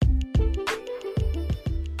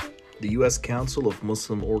The U.S. Council of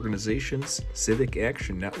Muslim Organizations Civic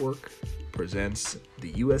Action Network presents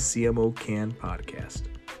the USCMO-CAN podcast.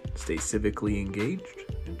 Stay civically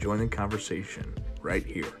engaged and join the conversation right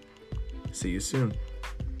here. See you soon.